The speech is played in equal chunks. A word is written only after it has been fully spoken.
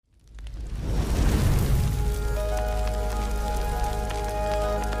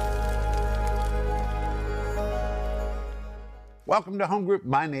Welcome to Home Group.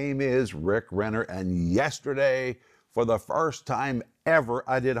 My name is Rick Renner, and yesterday, for the first time ever,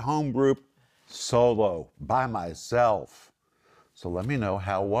 I did Home Group solo, by myself. So let me know,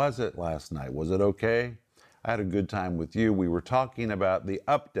 how was it last night? Was it okay? I had a good time with you. We were talking about the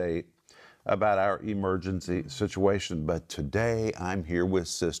update about our emergency situation, but today I'm here with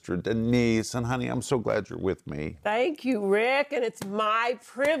Sister Denise, and honey, I'm so glad you're with me. Thank you, Rick, and it's my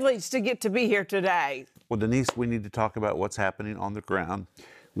privilege to get to be here today. Well, Denise, we need to talk about what's happening on the ground.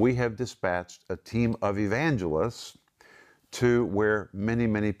 We have dispatched a team of evangelists to where many,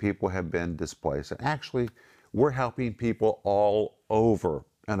 many people have been displaced. And actually, we're helping people all over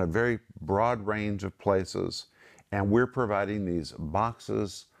in a very broad range of places. And we're providing these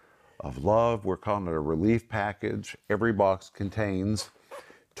boxes of love. We're calling it a relief package. Every box contains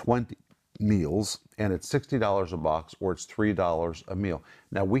 20 meals, and it's $60 a box, or it's $3 a meal.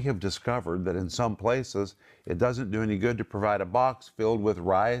 Now, we have discovered that in some places, it doesn't do any good to provide a box filled with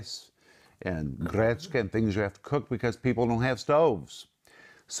rice and gretchen and things you have to cook because people don't have stoves.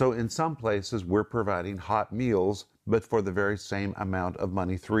 So in some places, we're providing hot meals, but for the very same amount of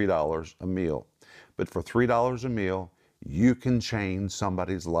money, $3 a meal. But for $3 a meal, you can change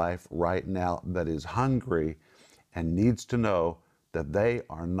somebody's life right now that is hungry and needs to know that they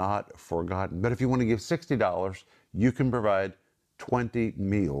are not forgotten. But if you want to give $60, you can provide 20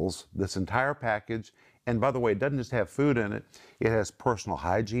 meals, this entire package. And by the way, it doesn't just have food in it. It has personal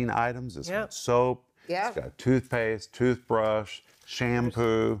hygiene items. It's got soap. It's got toothpaste, toothbrush,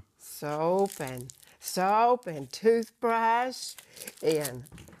 shampoo. Soap and toothbrush and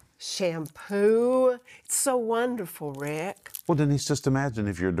shampoo. It's so wonderful, Rick. Well, Denise, just imagine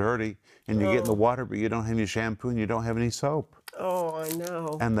if you're dirty and you get in the water, but you don't have any shampoo and you don't have any soap. Oh, I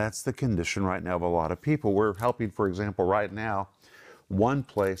know. And that's the condition right now of a lot of people. We're helping, for example, right now, one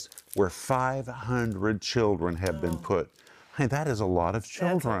place where 500 children have been put. Hey, that is a lot of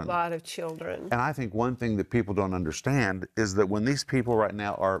children. That's a lot of children. And I think one thing that people don't understand is that when these people right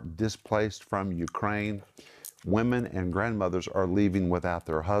now are displaced from Ukraine, women and grandmothers are leaving without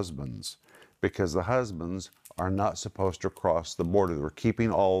their husbands because the husbands are not supposed to cross the border. They're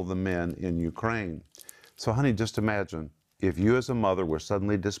keeping all the men in Ukraine. So, honey, just imagine if you as a mother were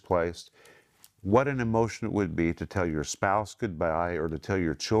suddenly displaced, what an emotion it would be to tell your spouse goodbye or to tell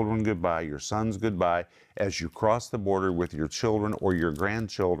your children goodbye, your sons goodbye, as you cross the border with your children or your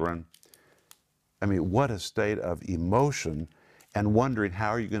grandchildren. I mean, what a state of emotion, and wondering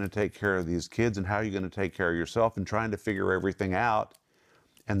how are you going to take care of these kids and how are you going to take care of yourself and trying to figure everything out.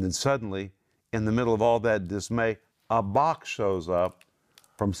 And then suddenly, in the middle of all that dismay, a box shows up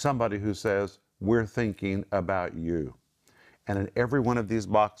from somebody who says, "We're thinking about you." And in every one of these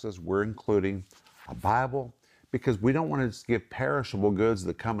boxes, we're including a Bible, because we don't want to just give perishable goods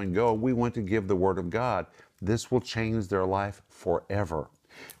that come and go. We want to give the Word of God. This will change their life forever.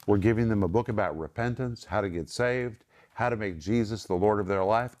 We're giving them a book about repentance, how to get saved, how to make Jesus the Lord of their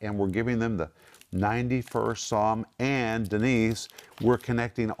life, and we're giving them the 91st Psalm. And Denise, we're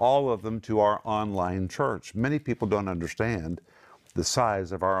connecting all of them to our online church. Many people don't understand the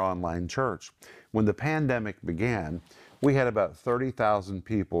size of our online church. When the pandemic began, we had about 30,000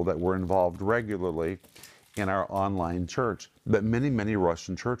 people that were involved regularly in our online church. But many, many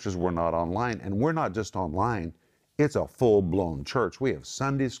Russian churches were not online. And we're not just online, it's a full-blown church. We have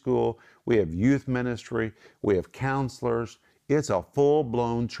Sunday school, we have youth ministry, we have counselors. It's a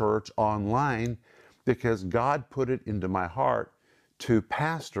full-blown church online because God put it into my heart to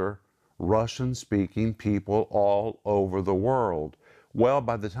pastor Russian-speaking people all over the world. Well,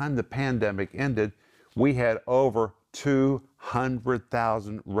 by the time the pandemic ended, we had over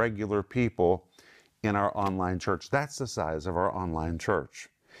 200,000 regular people in our online church. That's the size of our online church.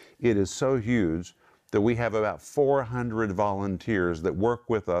 It is so huge that we have about 400 volunteers that work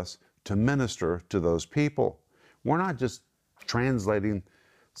with us to minister to those people. We're not just translating,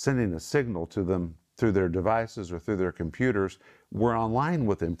 sending a signal to them through their devices or through their computers. We're online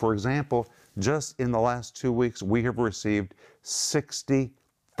with them. For example, just in the last 2 weeks, we have received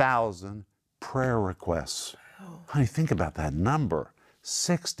 60,000 prayer requests. Honey, think about that number,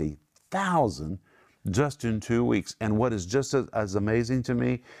 60,000 just in 2 weeks. And what is just as amazing to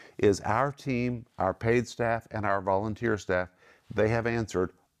me is our team, our paid staff, and our volunteer staff, they have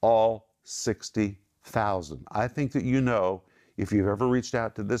answered all 60,000. I think that you know, if you've ever reached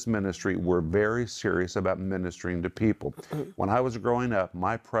out to this ministry, we're very serious about ministering to people. When I was growing up,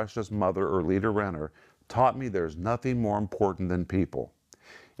 my precious mother, Erlita Renner, taught me there's nothing more important than people.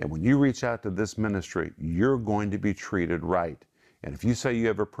 And when you reach out to this ministry, you're going to be treated right. And if you say you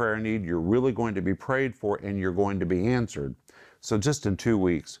have a prayer need, you're really going to be prayed for and you're going to be answered. So just in 2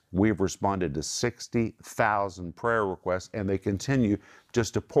 weeks, we've responded to 60,000 prayer requests, and they continue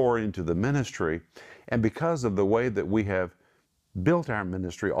just to pour into the ministry. And because of the way that we have built our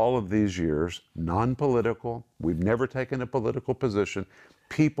ministry all of these years, non-political, we've never taken a political position.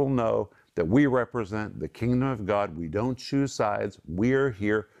 People know that we represent the kingdom of God. We don't choose sides. We're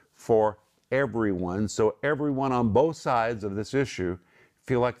here for everyone. So everyone on both sides of this issue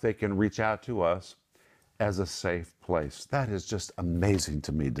feel like they can reach out to us as a safe place. That is just amazing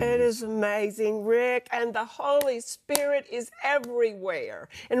to me, Denise. It is amazing, Rick, and the Holy Spirit is everywhere.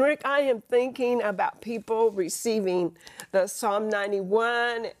 And Rick, I am thinking about people receiving the Psalm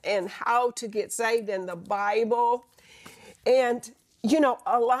 91 and how to get saved in the Bible. And you know,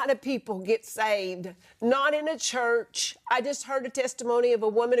 a lot of people get saved, not in a church. I just heard a testimony of a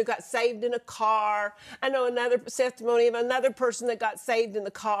woman who got saved in a car. I know another testimony of another person that got saved in the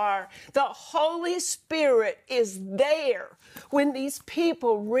car. The Holy Spirit is there when these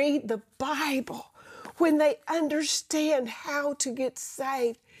people read the Bible, when they understand how to get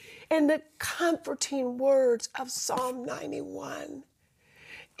saved, and the comforting words of Psalm 91.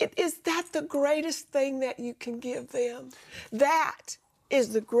 Is that the greatest thing that you can give them? That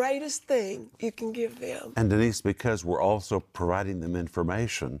is the greatest thing you can give them. And Denise, because we're also providing them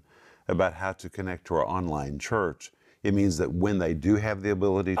information about how to connect to our online church, it means that when they do have the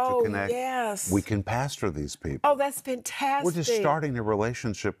ability to connect, yes, we can pastor these people. Oh, that's fantastic. We're just starting a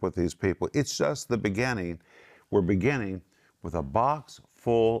relationship with these people. It's just the beginning. We're beginning with a box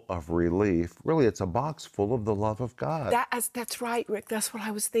full of relief. Really, it's a box full of the love of God. That's right, Rick. That's what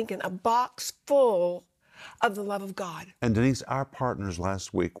I was thinking. A box full of the love of God. And Denise, our partners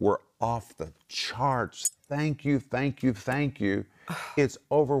last week were off the charts. Thank you, thank you, thank you. It's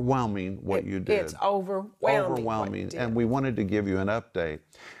overwhelming what you did. It's overwhelming. Overwhelming. And we wanted to give you an update.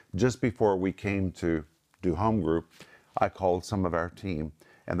 Just before we came to do home group, I called some of our team,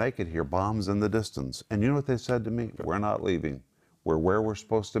 and they could hear bombs in the distance. And you know what they said to me? We're not leaving. We're where we're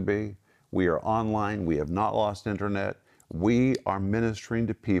supposed to be. We are online. We have not lost internet. We are ministering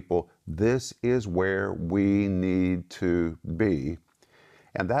to people. This is where we need to be.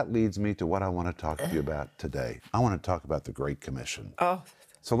 And that leads me to what I want to talk to you about today. I want to talk about the Great Commission. Oh.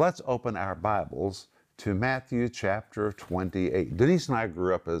 So let's open our Bibles to Matthew chapter 28. Denise and I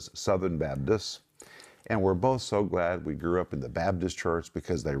grew up as Southern Baptists. And we're both so glad we grew up in the Baptist church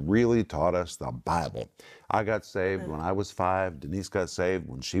because they really taught us the Bible. I got saved when I was 5. Denise got saved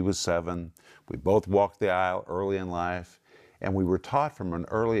when she was 7. We both walked the aisle early in life. And we were taught from an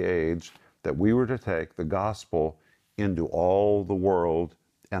early age that we were to take the gospel into all the world.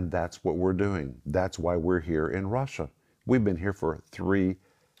 And that's what we're doing. That's why we're here in Russia. We've been here for 3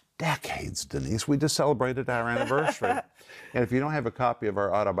 decades, Denise. We just celebrated our anniversary. And if you don't have a copy of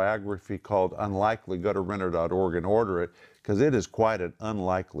our autobiography called Unlikely, go to Renner.org and order it, because it is quite an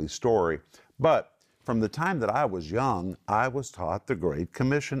unlikely story. But from the time that I was young, I was taught the Great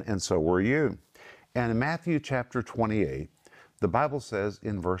Commission, and so were you. And in Matthew chapter 28, the Bible says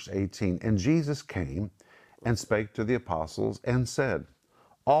in verse 18, "And Jesus came and spake to the apostles and said,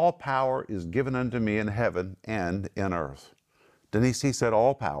 All power is given unto me in heaven and in earth." Denise, he said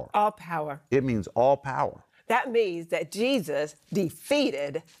all power. All power. It means all power. That means that Jesus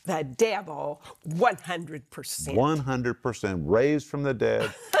defeated the devil 100%. 100% raised from the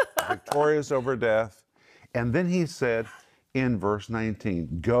dead, victorious over death. And then he said in verse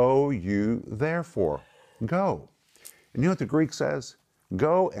 19, "Go you therefore." Go. And you know what the Greek says?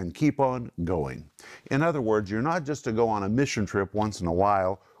 Go and keep on going. In other words, you're not just to go on a mission trip once in a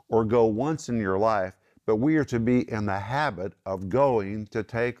while or go once in your life, but we are to be in the habit of going to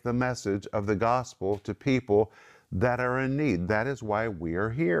take the message of the gospel to people that are in need. That is why we are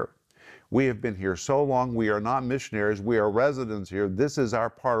here. We have been here so long. We are not missionaries. We are residents here. This is our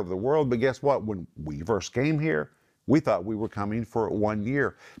part of the world. But guess what? When we first came here, we thought we were coming for 1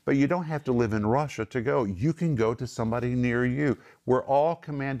 year. But you don't have to live in Russia to go. You can go to somebody near you. We're all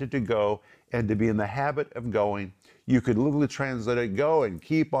commanded to go and to be in the habit of going. You could literally translate it, go and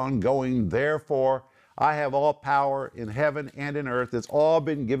keep on going. Therefore, I have all power in heaven and in earth. It's all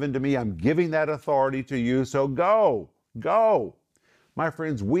been given to me. I'm giving that authority to you. So go, go. My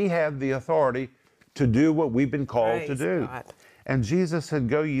friends, we have the authority to do what we've been called to do. God. And Jesus said,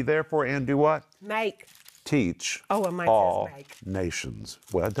 "Go ye therefore and do what?" Make. Teach Mine all says make. nations.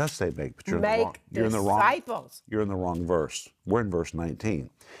 Well, it does say make, but you're Make in the wrong. disciples. You're in the wrong verse. We're in verse 19.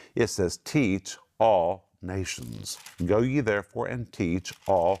 It says, "Teach all nations. Go ye therefore and teach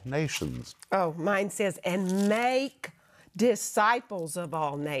all nations." Oh, mine says, "And make disciples of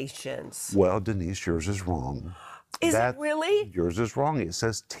all nations." Well, Denise, yours is wrong. Is it really? Yours is wrong. It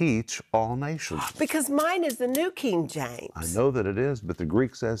says teach all nations. Because mine is the New King James. I know that it is, but the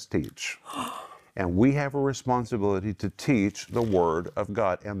Greek says teach. And we have a responsibility to teach the Word of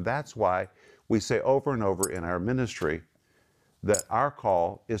God. And that's why we say over and over in our ministry that our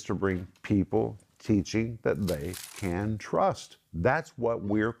call is to bring people teaching that they can trust. That's what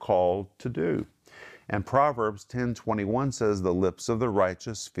we're called to do. And Proverbs 10:21 says, the lips of the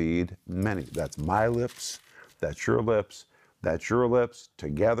righteous feed many. That's my lips, that's your lips, that's your lips.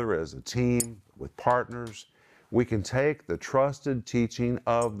 Together as a team with partners, we can take the trusted teaching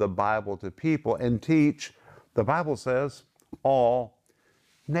of the Bible to people and teach, the Bible says, all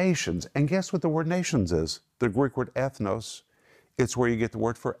nations. And guess what the word nations is? The Greek word ethnos. It's where you get the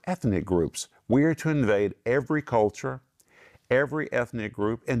word for ethnic groups. We are to invade every culture, every ethnic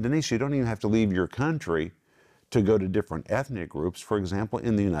group. And Denise, you don't even have to leave your country to go to different ethnic groups. For example,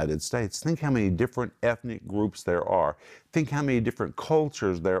 in the United States, think how many different ethnic groups there are. Think how many different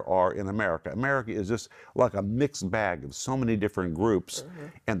cultures there are in America. America is just like a mixed bag of so many different groups.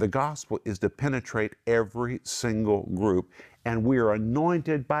 And the gospel is to penetrate every single group. And we are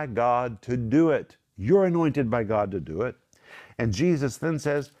anointed by God to do it. You're anointed by God to do it. And Jesus then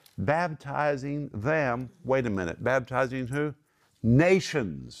says, baptizing them, wait a minute, baptizing who?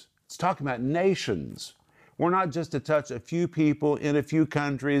 Nations. It's talking about nations. We're not just to touch a few people in a few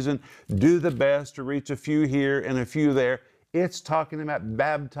countries and do the best to reach a few here and a few there. It's talking about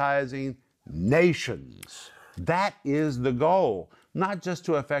baptizing nations. That is the goal, not just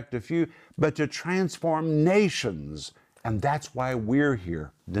to affect a few, but to transform nations. And that's why we're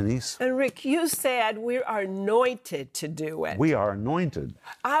here, Denise. And Rick, you said we are anointed to do it. We are anointed.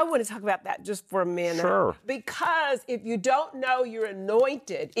 I want to talk about that just for a minute. Sure. Because if you don't know you're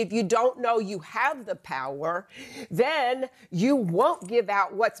anointed, if you don't know you have the power, then you won't give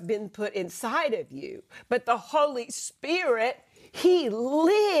out what's been put inside of you. But the Holy Spirit, He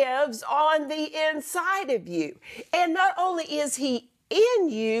lives on the inside of you. And not only is He in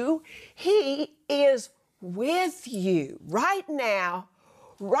you, He is with you right now,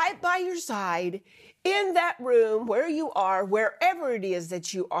 right by your side, in that room where you are, wherever it is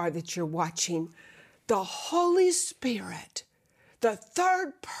that you're watching. The Holy Spirit, the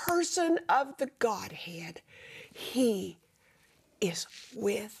third person of the Godhead, He is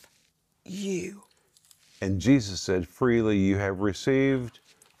with you. And Jesus said, freely you have received,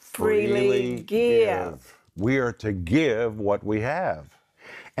 Freely give. We are to give what we have.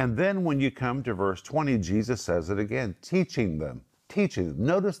 And then when you come to verse 20, Jesus says it again, teaching them.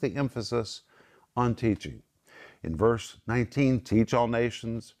 Notice the emphasis on teaching. In verse 19, teach all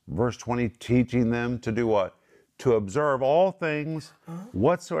nations. Verse 20, teaching them to do what? To observe all things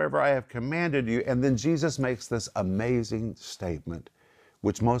whatsoever I have commanded you. And then Jesus makes this amazing statement,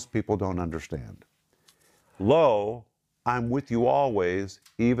 which most people don't understand. Lo, I'm with you always,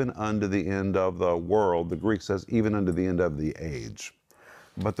 even unto the end of the world. The Greek says, even unto the end of the age.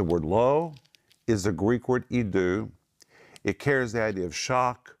 But the word lo is the Greek word idu. It carries the idea of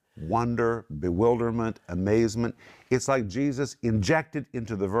shock, wonder, bewilderment, amazement. It's like Jesus injected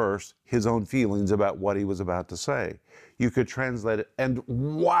into the verse his own feelings about what he was about to say. You could translate it, and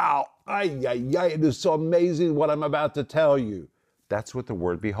wow, it is so amazing what I'm about to tell you. That's what the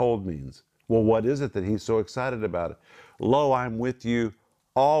word behold means. Well, what is it that he's so excited about it? Lo, I'm with you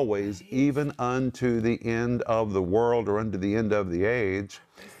always, even unto the end of the world or unto the end of the age.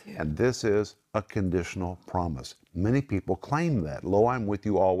 And this is a conditional promise. Many people claim that. Lo, I'm with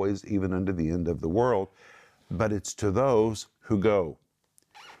you always, even unto the end of the world. But it's to those who go.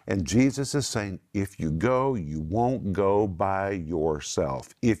 And Jesus is saying, if you go, you won't go by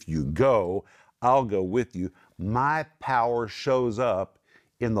yourself. If you go, I'll go with you. My power shows up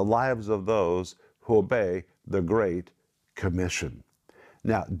in the lives of those who obey the Great Commission.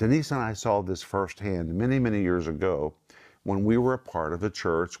 Now, Denise and I saw this firsthand many, many years ago when we were a part of a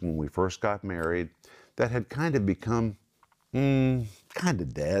church, when we first got married, that had kind of become kind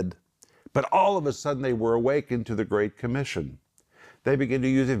of dead. But all of a sudden, they were awakened to the Great Commission. They began to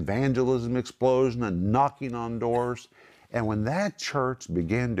use evangelism explosion and knocking on doors. And when that church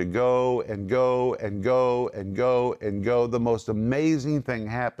began to go and go and go and go and go, the most amazing thing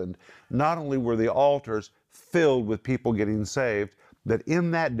happened. Not only were the altars filled with people getting saved, that in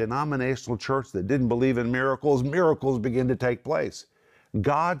that denominational church that didn't believe in miracles, miracles began to take place.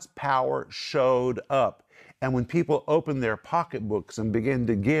 God's power showed up. And when people opened their pocketbooks and began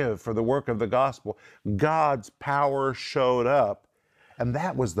to give for the work of the gospel, God's power showed up. And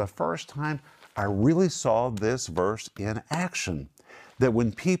that was the first time I really saw this verse in action. That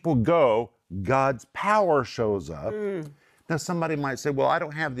when people go, God's power shows up. Now somebody might say, well, I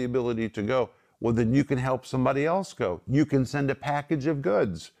don't have the ability to go. well, then you can help somebody else go. You can send a package of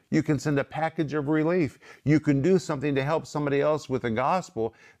goods. You can send a package of relief. You can do something to help somebody else with the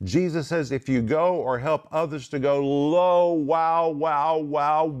gospel. Jesus says, if you go or help others to go, lo, wow, wow,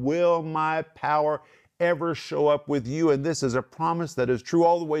 wow, will my power ever show up with you? And this is a promise that is true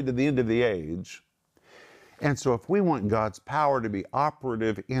all the way to the end of the age. And so if we want God's power to be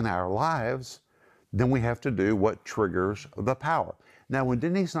operative in our lives, then we have to do what triggers the power. Now, when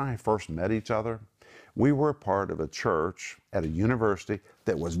Denise and I first met each other, we were a part of a church at a university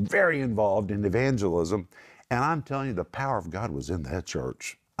that was very involved in evangelism. And I'm telling you, the power of God was in that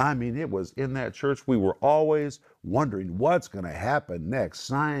church. I mean, it was in that church. We were always wondering what's going to happen next.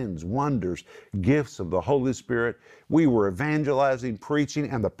 Signs, wonders, gifts of the Holy Spirit. We were evangelizing, preaching,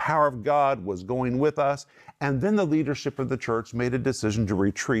 and the power of God was going with us. And then the leadership of the church made a decision to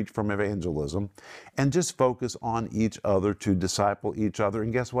retreat from evangelism and just focus on each other, to disciple each other.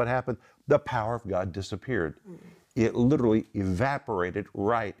 And guess what happened? The power of God disappeared. It literally evaporated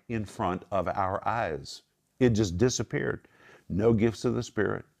right in front of our eyes. It just disappeared. No gifts of the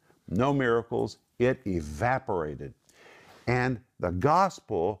Spirit, no miracles. It evaporated. And the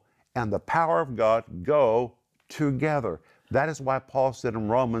gospel and the power of God go together. That is why Paul said in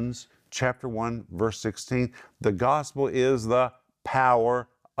Romans chapter 1, verse 16, the gospel is the power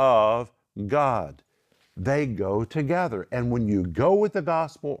of God. They go together. And when you go with the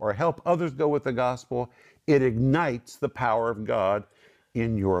gospel or help others go with the gospel, it ignites the power of God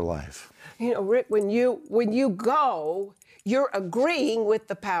in your life. You know, Rick, when you go, you're agreeing with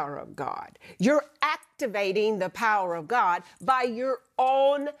the power of God. You're activating the power of God by your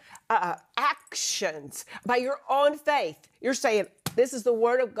own actions, by your own faith. You're saying, this is the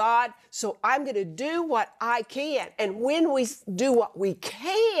word of God, so I'm going to do what I can. And when we do what we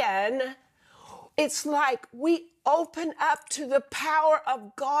can, it's like we open up to the power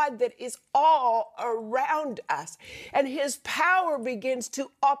of God that is all around us. And His power begins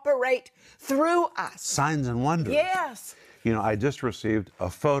to operate through us. Signs and wonders. Yes. You know, I just received a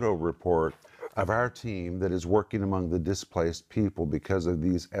photo report of our team that is working among the displaced people because of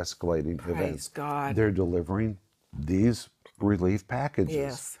these escalating events. Praise God. They're delivering these relief packages.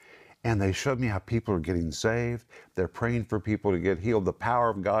 Yes. And they showed me how people are getting saved. They're praying for people to get healed. The power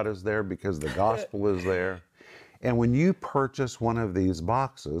of God is there because the gospel is there. And when you purchase one of these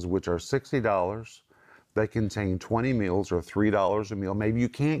boxes, which are $60, they contain 20 meals or $3 a meal. Maybe you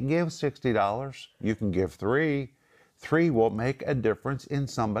can't give $60. You can give $3. $3 will make a difference in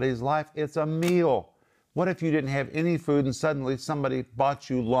somebody's life. It's a meal. What if you didn't have any food and suddenly somebody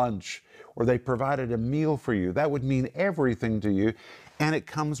bought you lunch or they provided a meal for you? That would mean everything to you. And it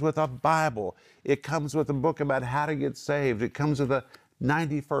comes with a Bible. It comes with a book about how to get saved. It comes with a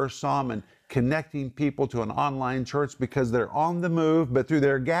 91st Psalm and connecting people to an online church because they're on the move, but through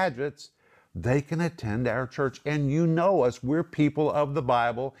their gadgets, they can attend our church. And you know us, we're people of the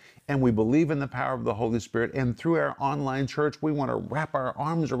Bible, and we believe in the power of the Holy Spirit. And through our online church, we want to wrap our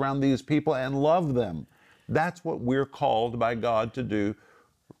arms around these people and love them. That's what we're called by God to do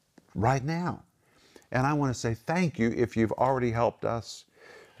right now. And I want to say thank you if you've already helped us.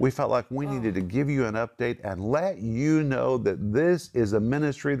 We felt like we needed to give you an update and let you know that this is a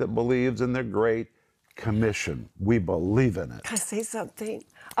ministry that believes in the Great Commission. We believe in it. Can I say something?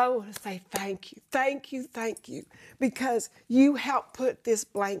 I want to say thank you, thank you, thank you, because you helped put this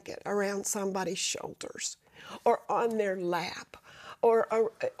blanket around somebody's shoulders or on their lap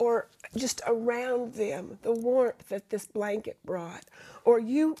or just around them, the warmth that this blanket brought. Or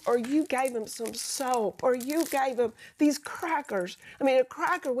you gave them some soap, or you gave them these crackers. I mean, a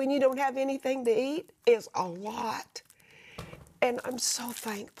cracker when you don't have anything to eat is a lot. And I'm so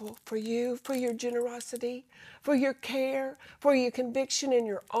thankful for you, for your generosity, for your care, for your conviction in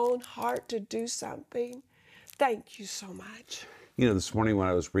your own heart to do something. Thank you so much. You know, this morning when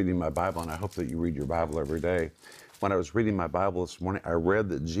I was reading my Bible, and I hope that you read your Bible every day, when I was reading my Bible this morning, I read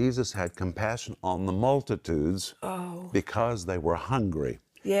that Jesus had compassion on the multitudes because they were hungry.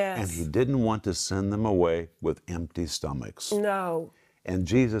 Yes. And He didn't want to send them away with empty stomachs. No. And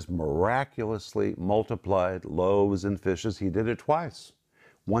Jesus miraculously multiplied loaves and fishes. He did it twice.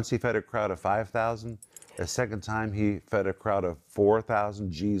 Once He fed a crowd of 5,000. The second time He fed a crowd of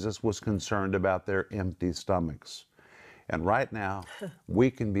 4,000. Jesus was concerned about their empty stomachs. And right now, we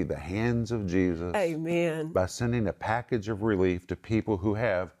can be the hands of Jesus. Amen. By sending a package of relief to people who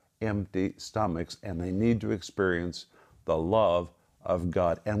have empty stomachs and they need to experience the love of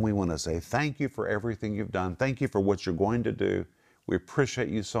God. And we want to say thank you for everything you've done. Thank you for what you're going to do. We appreciate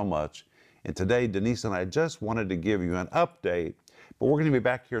you so much. And today, Denise and I just wanted to give you an update, but we're going to be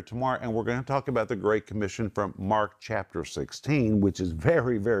back here tomorrow and we're going to talk about the Great Commission from Mark chapter 16, which is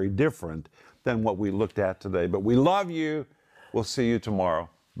very, very different than what we looked at today. But we love you. We'll see you tomorrow.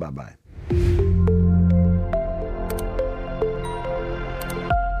 Bye-bye.